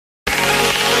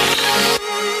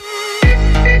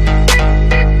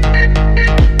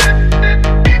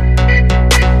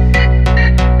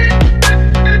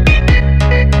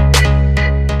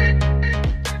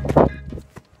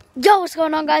what's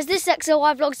going on, guys? This is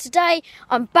XLY Vlogs. Today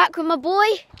I'm back with my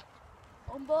boy.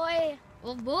 Oh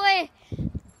boy.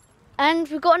 And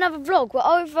we've got another vlog. We're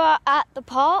over at the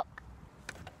park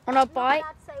on our bike. Not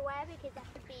allowed to say where because that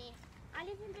would be a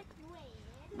little bit weird.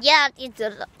 Yeah, it's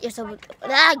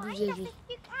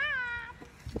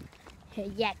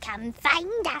You can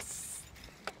find us.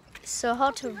 so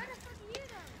hard to.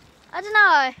 I don't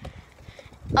know.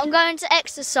 I'm going to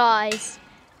exercise.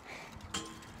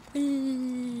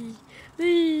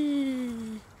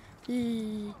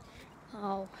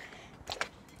 Oh.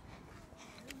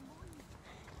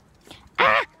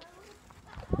 Ah!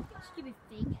 Stupid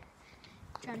thing.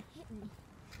 Trying to hit me.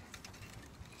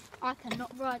 I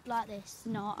cannot ride like this.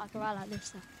 No, I can ride like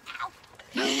this though. Ow!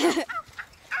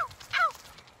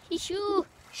 Shoo!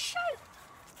 Shoot!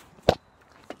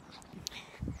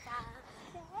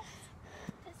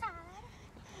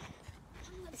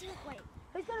 Wait,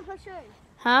 who's going to push you?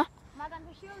 Huh? Am I going to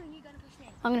push you or are you going to push me?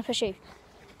 I'm going to push you.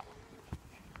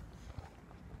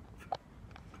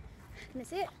 Can I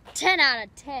see it? 10 out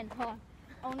of 10. Hold on.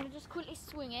 I'm going to just quickly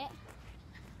swing it.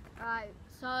 Alright,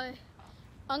 so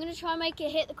I'm going to try and make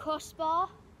it hit the crossbar.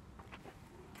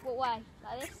 What way?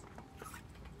 Like this?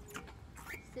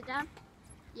 Sit down.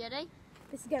 You ready?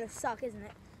 This is going to suck, isn't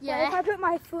it? Yeah. But if I put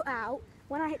my foot out,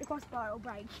 when I hit the crossbar, it'll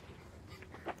break.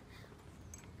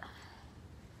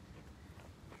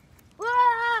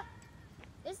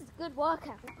 This is a good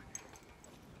workout.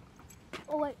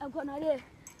 Oh wait, I've got an idea.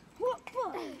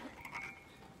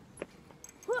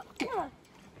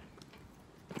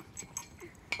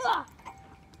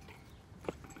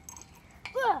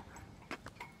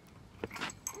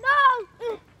 No!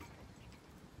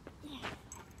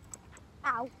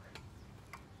 Ow.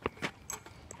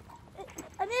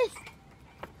 I missed.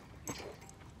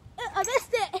 I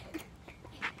missed it.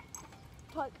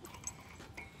 Poke.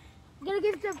 I'm gonna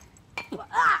give it to.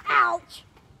 Ouch!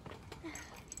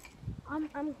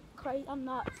 I'm crazy. I'm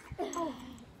nuts. Oh,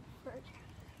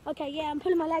 okay, yeah, I'm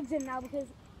pulling my legs in now because.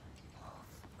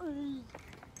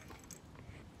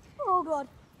 Oh god.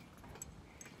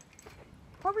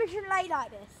 Probably shouldn't lay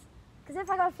like this because if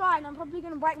I go flying, I'm probably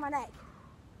gonna break my neck.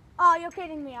 Oh, you're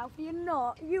kidding me, Alfie. You're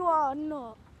not. You are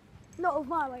not. Not with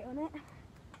my weight on it.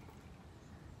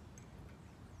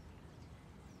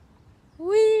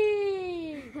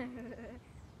 Whee!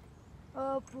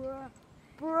 Oh, bruh,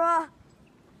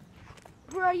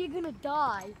 you're gonna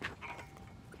die.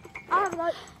 I have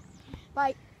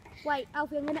like, wait,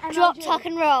 Alfie, I'm gonna MLG. Drop, tuck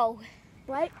and roll.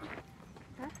 Wait,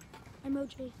 huh?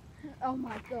 MLG. Oh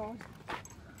my god.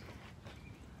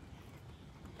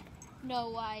 No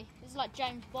way. This is like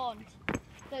James Bond.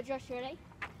 So Josh, ready?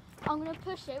 I'm going to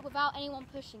push it without anyone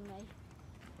pushing me.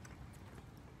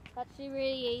 That's actually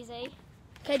really easy.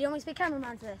 Okay, do you want me to be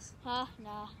cameraman for this? Huh?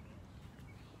 Nah.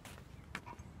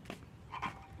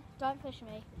 Don't push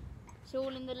me. It's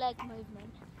all in the leg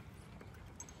movement.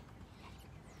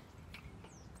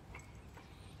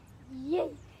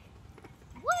 Yay!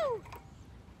 Woo!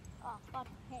 Oh, fuck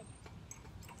my head.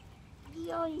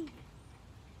 Yoy!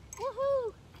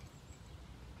 Woohoo!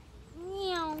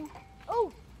 Meow.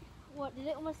 Oh! What, did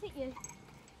it almost hit you?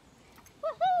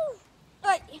 Woohoo!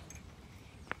 Wait!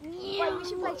 Meow. Wait, we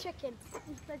should play chicken. We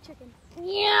should play chicken.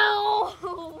 Meow!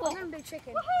 I'm gonna do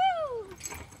chicken. Woohoo!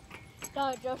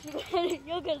 No, Josh,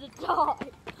 you're gonna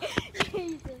die.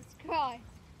 Jesus Christ.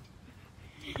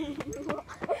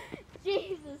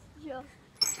 Jesus, Josh.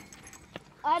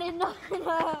 I did not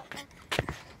know.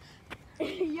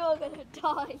 You're gonna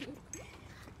die.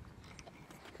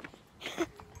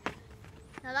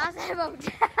 Now that's MLG.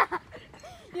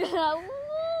 You're like,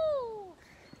 woo!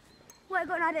 Wait, I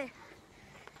got an idea.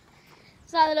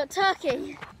 It's like a little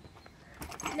turkey.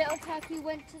 Little turkey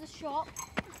went to the shop.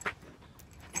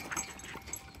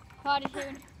 How did you?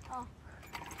 Oh.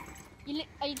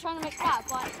 Are you trying to make that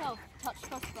by itself? Touch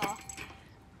crossbar.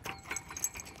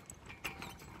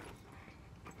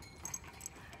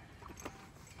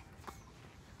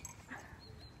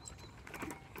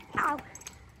 Ow.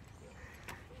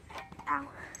 Ow.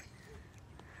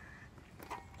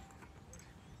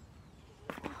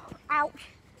 Ouch.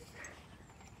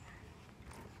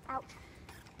 Ouch.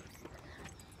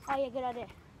 Oh yeah, good idea.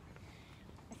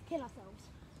 Let's kill ourselves.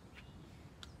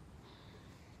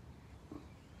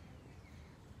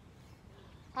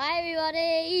 Hi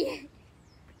everybody!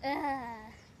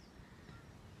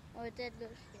 Oh, it did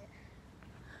look shit.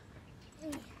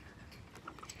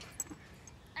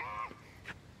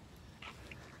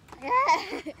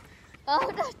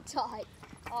 Oh, that's tight.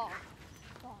 Oh,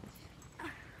 gosh.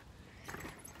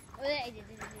 It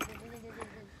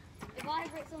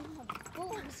vibrates on my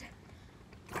balls.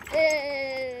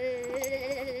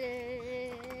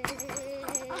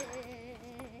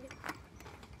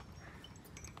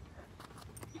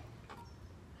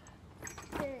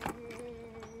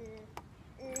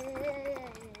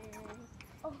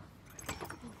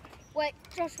 Wait,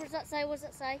 Josh, what does that say? What does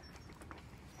that say?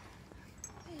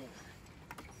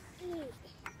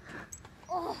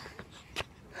 Oh,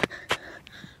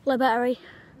 Low battery.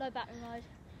 low battery mode.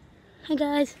 Hey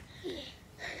guys.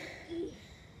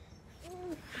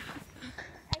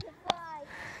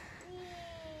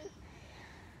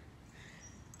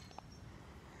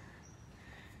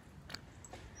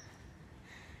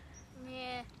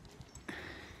 Yeah.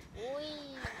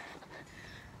 Wee.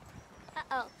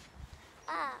 Uh-oh.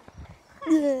 Ah.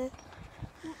 Yeah.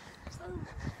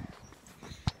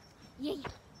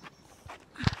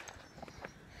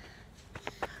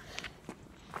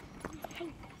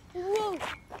 Whoa.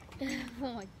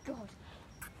 Oh my god.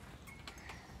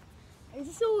 Is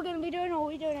this all we're going to be doing, or are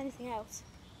we doing anything else?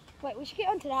 Wait, we should get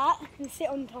onto that and sit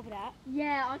on top of that.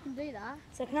 Yeah, I can do that.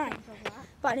 So can I?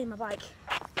 But I need my bike.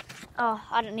 Oh,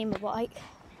 I don't need my bike.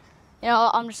 You know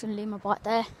what, I'm just going to leave my bike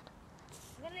there.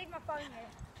 I'm going to leave my phone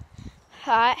here.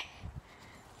 Alright.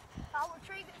 I'll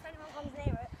retrieve it if anyone comes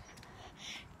near it.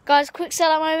 Guys, quick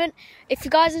sellout moment. If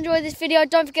you guys enjoyed this video,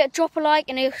 don't forget to drop a like.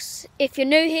 And if you're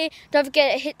new here, don't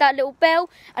forget to hit that little bell.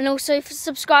 And also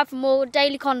subscribe for more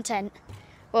daily content.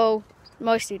 Well,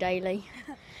 mostly daily.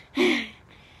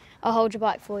 I'll hold your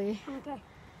bike for you. Okay.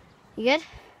 You good?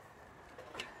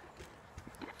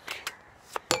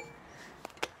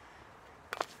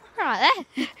 Right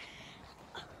there.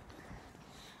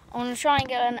 I'm going to try and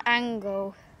get an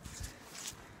angle.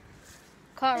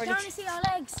 Can't They really. can't see our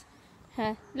legs.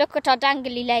 Look at our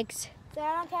dangly legs. So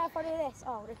I don't care if I do this.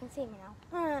 Oh, they can see me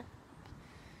now.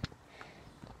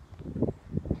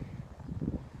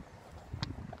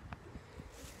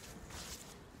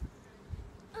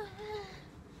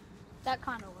 That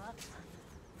kind of works.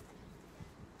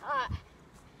 Alright.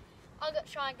 I'm going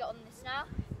to try and get on this now.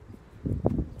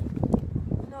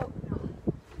 No.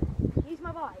 Use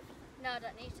my bike. No, I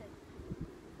don't need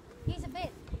to. Use a bin.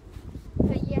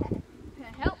 But yeah,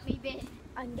 help me, Ben.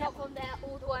 And Get from there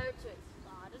all the way up to it.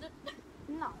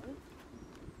 No.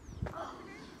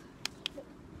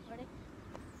 Ready?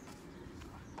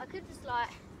 I could just like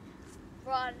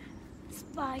run.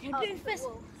 Spider up the doofus.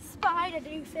 wall. Spider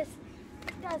doofus.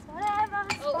 Does whatever.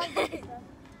 Oh. Spider does.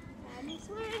 And we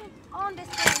swing on this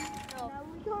thing. No. No,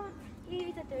 we can't.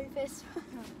 He's a doofus.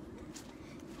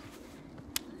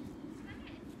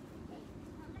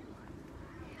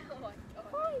 Oh my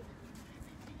god.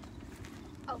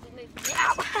 I'll be moving it.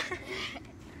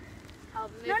 I'll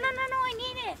be moving. No, I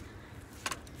need it.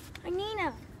 I need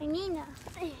it.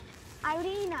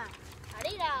 Irina.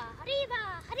 Arriba, arriba,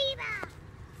 arriba.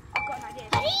 I've got an idea.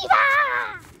 Arriba!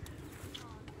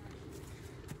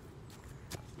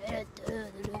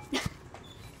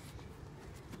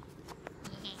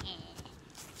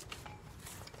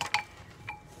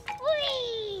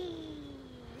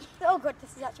 Oh good,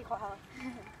 this is actually quite hard.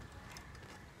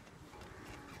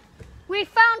 We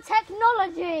found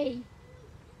technology!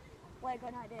 Wait, I've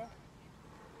got an idea.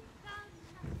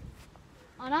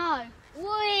 I know.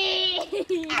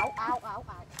 Whee! Ow, ow, ow,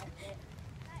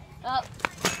 ow,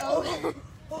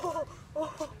 Oh.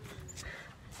 ow.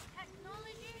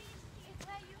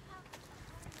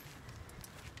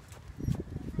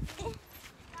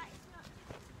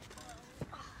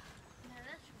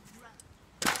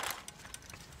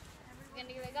 You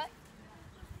gonna give it a go?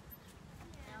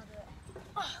 I'll do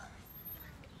it.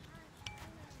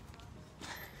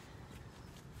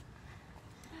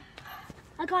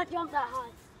 I can't jump that high.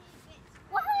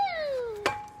 Woohoo!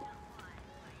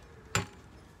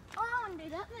 Oh, I want to do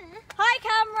that there. Hi,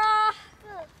 camera!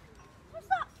 What's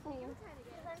that for?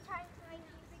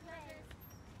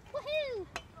 Woohoo!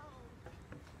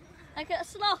 Look at a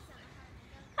sloth.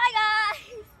 Hi,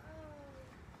 guys!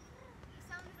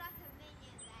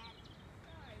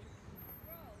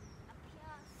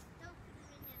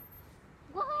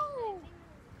 Woohoo!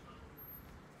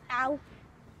 Ow.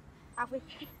 Ow.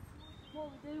 What are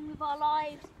we doing with our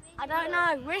lives? I don't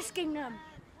know, risking them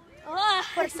Ah.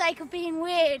 for the sake of being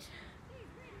weird.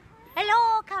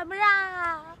 Hello,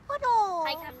 camera. Hello.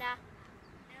 Hi, camera.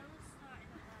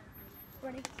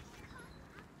 Ready?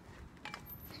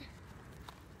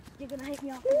 You're gonna hit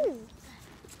me off.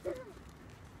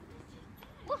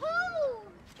 Woohoo!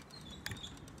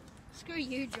 Screw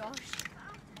you, Josh.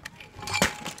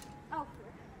 Oh.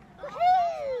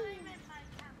 Woohoo!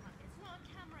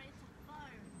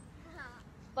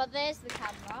 But there's the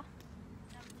camera.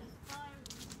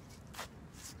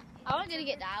 I'm gonna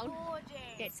get down.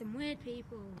 Get some weird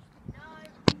people.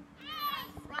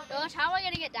 Josh, how am I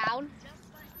gonna get down?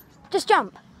 Just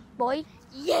jump. boy.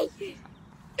 Yay!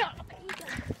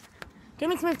 Do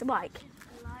me to move the bike.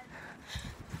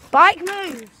 Bike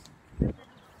moves.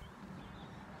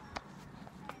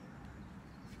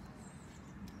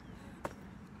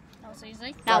 That was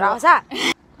easy. Now that was that.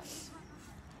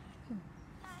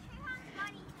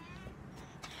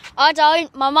 I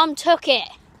don't. My mum took it.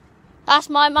 That's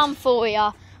my mum for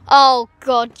you. Oh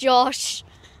God, Josh.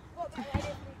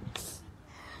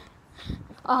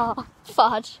 Oh,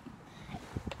 fudge.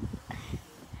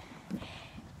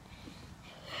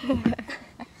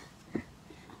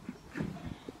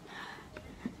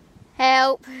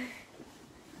 Help.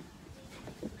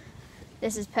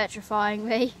 This is petrifying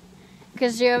me.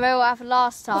 Because you remember what happened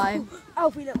last time?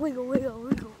 Alfie, look, wiggle, wiggle,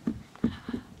 wiggle.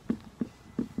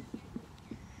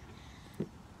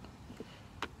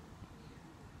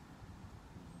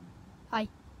 Hi.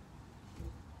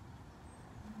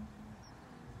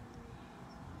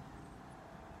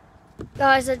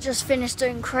 Guys, I just finished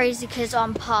doing Crazy Kids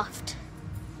on Puffed.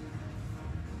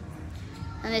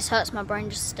 And this hurts my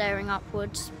brain just staring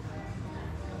upwards.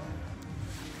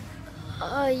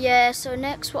 Yeah, so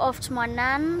next we're off to my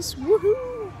nan's.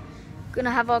 Woohoo!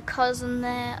 Gonna have our cousin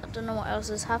there. I don't know what else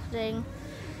is happening.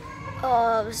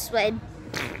 Oh, I'm sweating.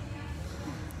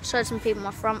 Showed some people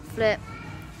my front flip.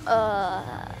 So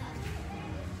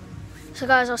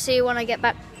guys, I'll see you when I get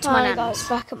back to my nan's. Guys,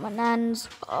 back at my nan's.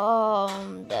 Oh,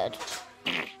 I'm dead.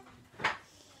 If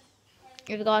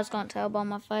you guys can't tell by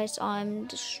my face, I'm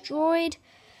destroyed.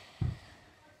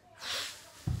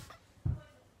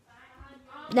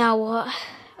 Now what?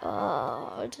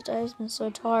 Oh, today's been so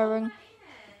tiring.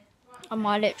 I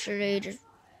might literally just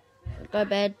go to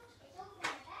bed.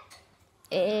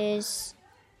 It is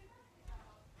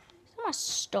my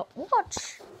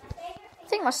stopwatch. I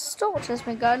think my stopwatch has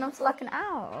been going on for like an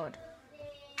hour.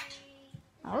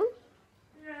 Oh?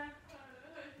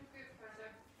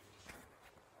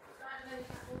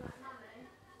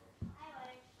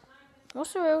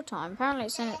 What's the real time? Apparently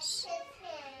it's saying it's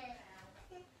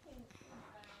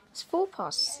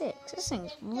 6:04. This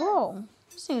thing's wrong.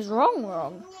 This thing's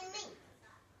wrong.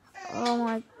 Oh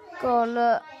my God,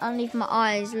 look. Underneath my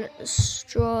eyes look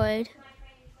destroyed.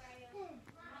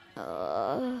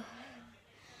 Guys,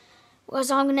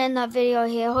 I'm going to end that video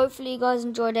here. Hopefully you guys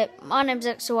enjoyed it. My name's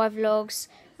XY Vlogs,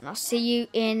 and I'll see you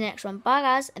in the next one. Bye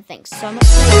guys, and thanks so much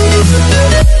for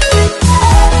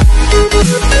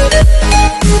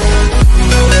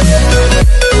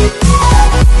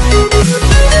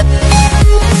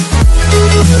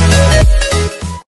watching.